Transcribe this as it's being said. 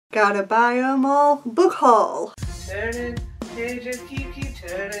Gotta buy 'em all. Book haul. Turning pages, keep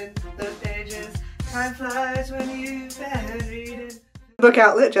turning those pages. Time flies when you've been reading. Book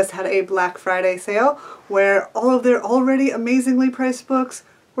Outlet just had a Black Friday sale where all of their already amazingly priced books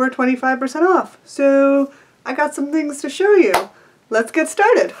were 25% off. So I got some things to show you. Let's get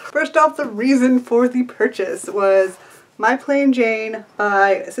started. First off, the reason for the purchase was My Plain Jane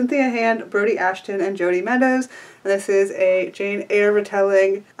by Cynthia Hand, Brody Ashton, and Jody Meadows. And this is a Jane Eyre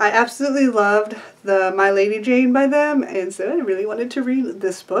retelling. I absolutely loved the My Lady Jane by them, and so I really wanted to read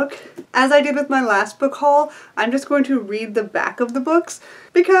this book. As I did with my last book haul, I'm just going to read the back of the books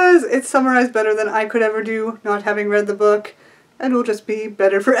because it's summarized better than I could ever do, not having read the book, and will just be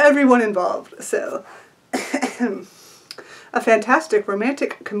better for everyone involved. So, a fantastic,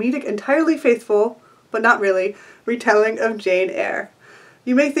 romantic, comedic, entirely faithful, but not really, retelling of Jane Eyre.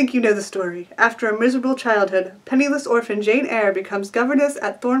 You may think you know the story. After a miserable childhood, penniless orphan Jane Eyre becomes governess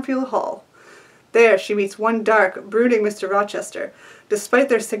at Thornfield Hall. There she meets one dark, brooding Mr. Rochester. Despite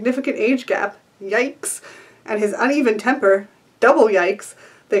their significant age gap, yikes, and his uneven temper, double yikes,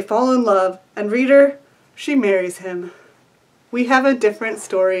 they fall in love, and reader, she marries him. We have a different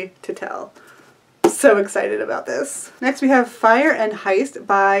story to tell. So excited about this. Next we have Fire and Heist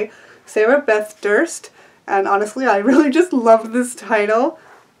by Sarah Beth Durst. And honestly, I really just loved this title.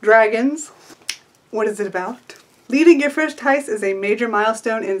 Dragons. What is it about? Leading your first heist is a major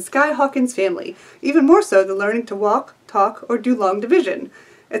milestone in Sky Hawkins' family, even more so than learning to walk, talk, or do long division.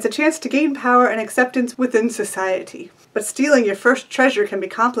 It's a chance to gain power and acceptance within society. But stealing your first treasure can be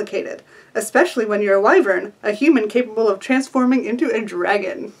complicated, especially when you're a wyvern, a human capable of transforming into a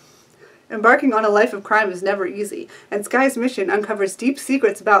dragon. Embarking on a life of crime is never easy, and Sky's mission uncovers deep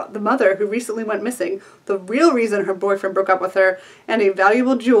secrets about the mother who recently went missing, the real reason her boyfriend broke up with her, and a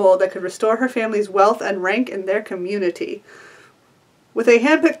valuable jewel that could restore her family's wealth and rank in their community. With a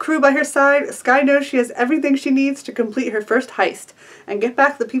handpicked crew by her side, Sky knows she has everything she needs to complete her first heist, and get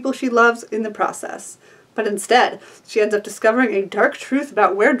back the people she loves in the process. But instead, she ends up discovering a dark truth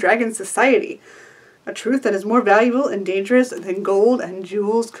about Were Dragon society. A truth that is more valuable and dangerous than gold and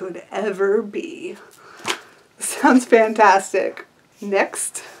jewels could ever be. Sounds fantastic.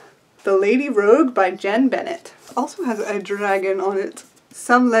 Next, The Lady Rogue by Jen Bennett. Also has a dragon on it.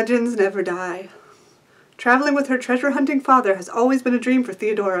 Some legends never die. Traveling with her treasure-hunting father has always been a dream for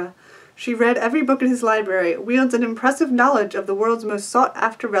Theodora. She read every book in his library, wields an impressive knowledge of the world's most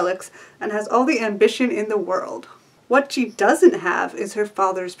sought-after relics, and has all the ambition in the world. What she doesn't have is her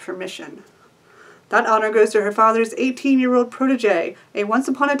father's permission. That honor goes to her father's 18-year-old protege, a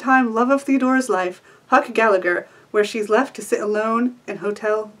once-upon-a-time love of Theodora's life, Huck Gallagher, where she's left to sit alone in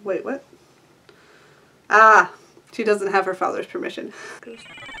hotel... Wait, what? Ah, she doesn't have her father's permission.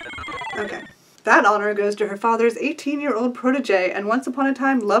 Okay. That honor goes to her father's 18-year-old protege and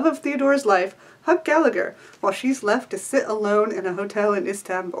once-upon-a-time love of Theodora's life, Huck Gallagher, while she's left to sit alone in a hotel in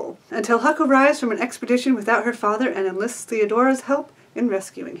Istanbul. Until Huck arrives from an expedition without her father and enlists Theodora's help in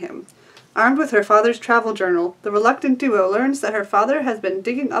rescuing him. Armed with her father's travel journal, the reluctant duo learns that her father has been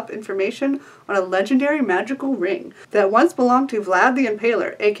digging up information on a legendary magical ring that once belonged to Vlad the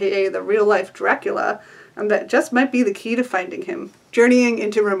Impaler, aka the real-life Dracula, and that just might be the key to finding him. Journeying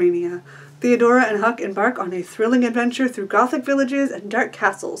into Romania, Theodora and Huck embark on a thrilling adventure through Gothic villages and dark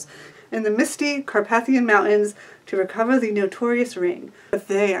castles in the misty Carpathian Mountains to recover the notorious ring. But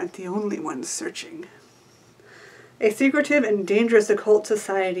they aren't the only ones searching. A secretive and dangerous occult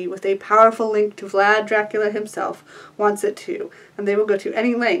society with a powerful link to Vlad Dracula himself wants it too, and they will go to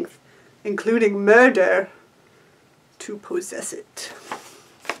any length, including murder, to possess it.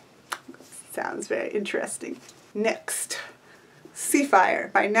 Sounds very interesting. Next,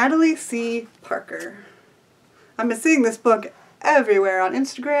 Seafire by Natalie C. Parker. I've been seeing this book everywhere on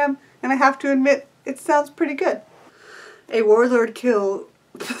Instagram, and I have to admit, it sounds pretty good. A warlord killed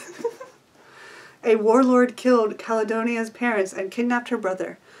Caledonia's parents and kidnapped her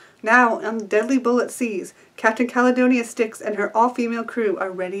brother. Now, on the deadly bullet seas, Captain Caledonia Styx and her all-female crew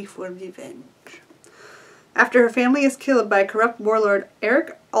are ready for revenge. After her family is killed by corrupt warlord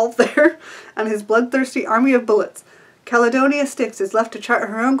Eric Althair and his bloodthirsty army of bullets, Caledonia Styx is left to chart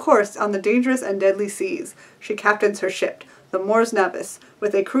her own course on the dangerous and deadly seas. She captains her ship, the Mors Navis,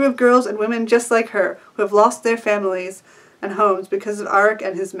 with a crew of girls and women just like her who have lost their families and homes because of Arik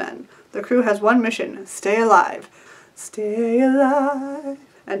and his men. The crew has one mission: stay alive. Stay alive.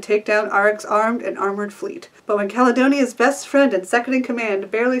 And take down Arik's armed and armored fleet. But when Caledonia's best friend and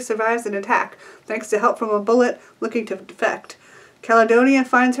second-in-command barely survives an attack, thanks to help from a bullet looking to defect, Caledonia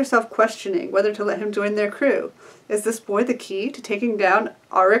finds herself questioning whether to let him join their crew. Is this boy the key to taking down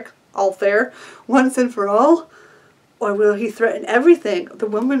Arik Althair once and for all? Or will he threaten everything the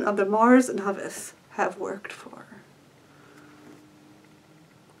women of the Mars novice have worked for?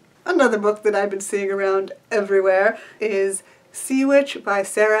 Another book that I've been seeing around everywhere is Sea Witch by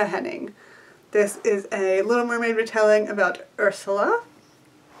Sarah Henning. This is a Little Mermaid retelling about Ursula.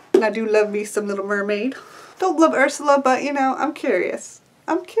 And I do love me some Little Mermaid. Don't love Ursula, but you know, I'm curious.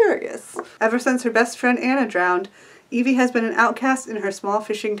 I'm curious. Ever since her best friend Anna drowned, Evie has been an outcast in her small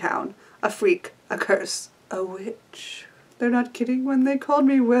fishing town. A freak, a curse, a witch. They're not kidding when they called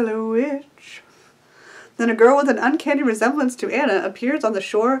me, well, a witch. Then a girl with an uncanny resemblance to Anna appears on the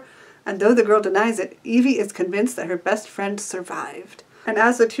shore, and though the girl denies it, Evie is convinced that her best friend survived. And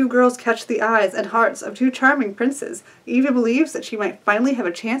as the two girls catch the eyes and hearts of two charming princes, Evie believes that she might finally have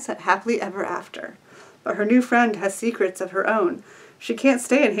a chance at happily ever after. But her new friend has secrets of her own. She can't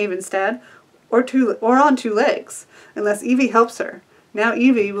stay in Havenstead, or on two legs, unless Evie helps her. Now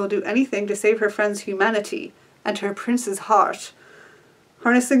Evie will do anything to save her friend's humanity, and her prince's heart,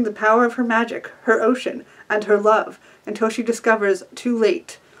 harnessing the power of her magic, her ocean, and her love, until she discovers, too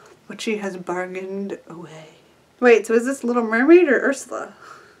late, what she has bargained away. Wait, so is this Little Mermaid or Ursula?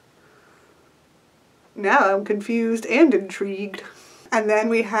 Now I'm confused and intrigued. And then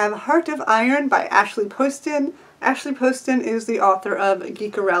we have Heart of Iron by Ashley Poston. Ashley Poston is the author of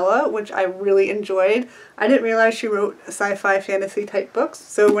Geekerella, which I really enjoyed. I didn't realize she wrote sci-fi fantasy type books,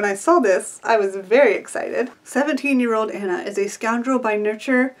 so when I saw this, I was very excited. 17-year-old Anna is a scoundrel by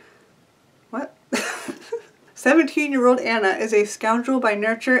nurture... What? 17-year-old Anna is a scoundrel by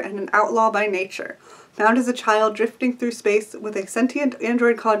nurture and an outlaw by nature. Found as a child drifting through space with a sentient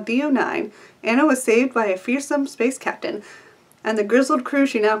android called DO9, Anna was saved by a fearsome space captain and the grizzled crew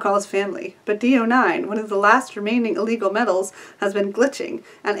she now calls family. But DO9, one of the last remaining illegal metals, has been glitching,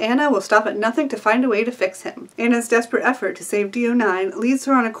 and Anna will stop at nothing to find a way to fix him. Anna's desperate effort to save DO9 leads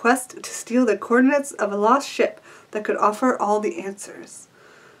her on a quest to steal the coordinates of a lost ship that could offer all the answers.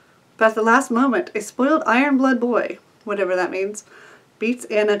 But at the last moment, a spoiled Ironblood boy, whatever that means, beats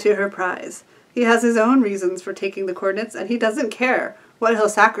Anna to her prize. He has his own reasons for taking the coordinates, and he doesn't care what he'll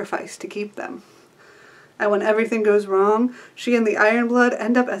sacrifice to keep them. And when everything goes wrong, she and the Ironblood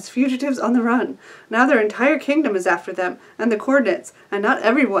end up as fugitives on the run. Now their entire kingdom is after them, and the coordinates, and not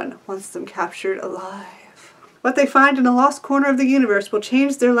everyone wants them captured alive. What they find in a lost corner of the universe will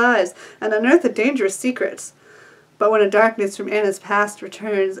change their lives and unearth the dangerous secrets. But when a darkness from Anna's past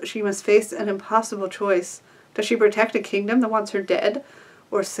returns, she must face an impossible choice. Does she protect a kingdom that wants her dead,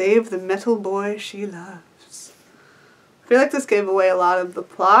 or save the metal boy she loves? I feel like this gave away a lot of the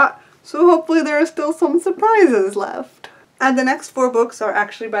plot, so hopefully there are still some surprises left. And the next 4 books are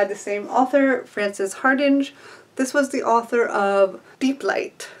actually by the same author, Frances Hardinge. This was the author of Deep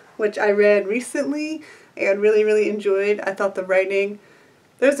Light, which I read recently and really enjoyed. I thought the writing...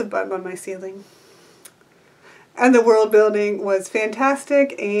 There's a bug on my ceiling. And the world building was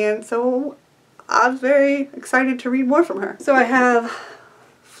fantastic, and so I was very excited to read more from her. So I have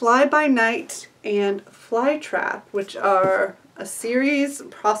Fly by Night and Fly Trap, which are a series,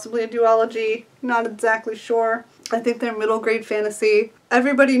 possibly a duology, not exactly sure. I think they're middle grade fantasy.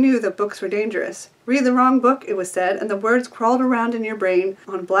 Everybody knew that books were dangerous. Read the wrong book, it was said, and the words crawled around in your brain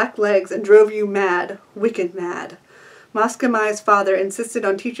on black legs and drove you mad, wicked mad. Mosca Mai's father insisted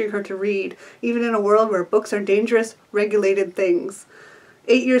on teaching her to read, even in a world where books are dangerous, regulated things.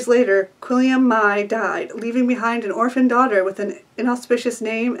 8 years later, Quilliam Mai died, leaving behind an orphan daughter with an inauspicious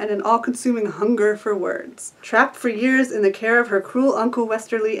name and an all-consuming hunger for words. Trapped for years in the care of her cruel Uncle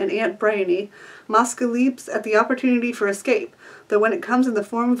Westerly and Aunt Bryony, Mosca leaps at the opportunity for escape, though when it comes in the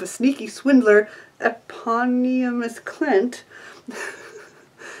form of a sneaky swindler, Eponymous Clint,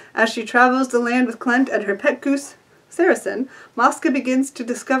 as she travels the land with Clint and her pet goose, Saracen, Mosca begins to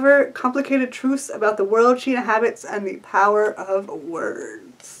discover complicated truths about the world she inhabits and the power of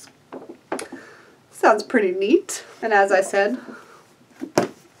words. Sounds pretty neat. And as I said,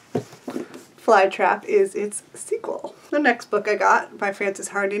 Flytrap is its sequel. The next book I got by Frances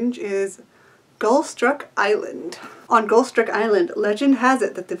Hardinge is Gullstruck Island. On Gullstruck Island, legend has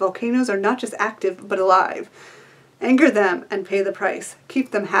it that the volcanoes are not just active, but alive. Anger them and pay the price.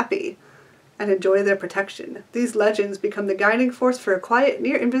 Keep them happy and enjoy their protection. These legends become the guiding force for a quiet,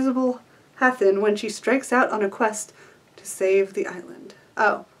 near-invisible Hathin when she strikes out on a quest to save the island.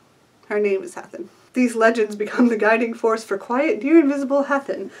 Oh, her name is Hathin. These legends become the guiding force for quiet, near-invisible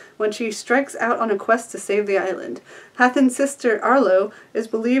Hathin when she strikes out on a quest to save the island. Hathin's sister, Arlo, is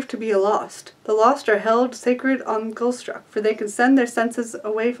believed to be a lost. The lost are held sacred on Gullstruck, for they can send their senses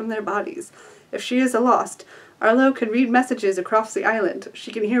away from their bodies. If she is a lost, Arlo can read messages across the island.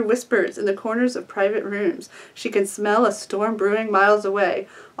 She can hear whispers in the corners of private rooms. She can smell a storm brewing miles away,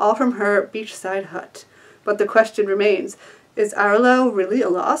 all from her beachside hut. But the question remains, is Arlo really a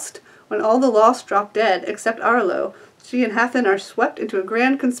lost? When all the lost drop dead except Arlo, she and Hathin are swept into a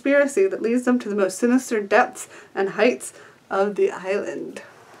grand conspiracy that leads them to the most sinister depths and heights of the island.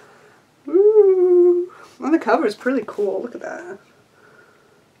 Woo! And the cover is pretty cool. Look at that.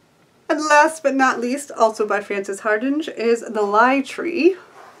 And last but not least, also by Frances Hardinge, is The Lie Tree.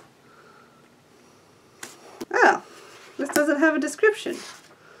 Oh, this doesn't have a description.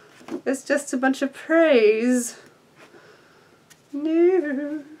 It's just a bunch of praise.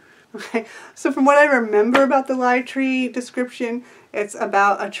 No. Okay, so from what I remember about the Lie Tree description, it's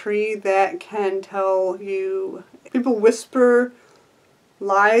about a tree that can tell you, people whisper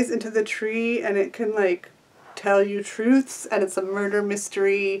lies into the tree and it can like tell you truths, and it's a murder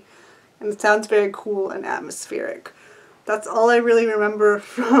mystery and it sounds very cool and atmospheric. That's all I really remember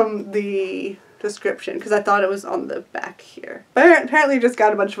from the description because I thought it was on the back here. But apparently it just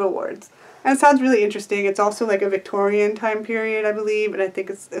got a bunch of awards. And it sounds really interesting. It's also like a Victorian time period, I believe, and I think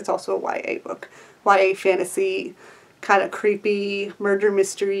it's also a YA book. YA fantasy, kind of creepy, murder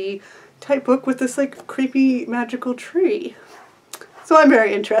mystery type book with this like creepy magical tree. So I'm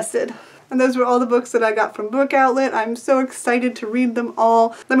very interested. And those were all the books that I got from Book Outlet. I'm so excited to read them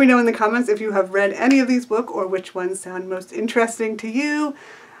all. Let me know in the comments if you have read any of these books or which ones sound most interesting to you.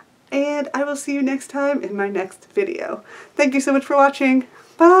 And I will see you next time in my next video. Thank you so much for watching.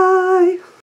 Bye!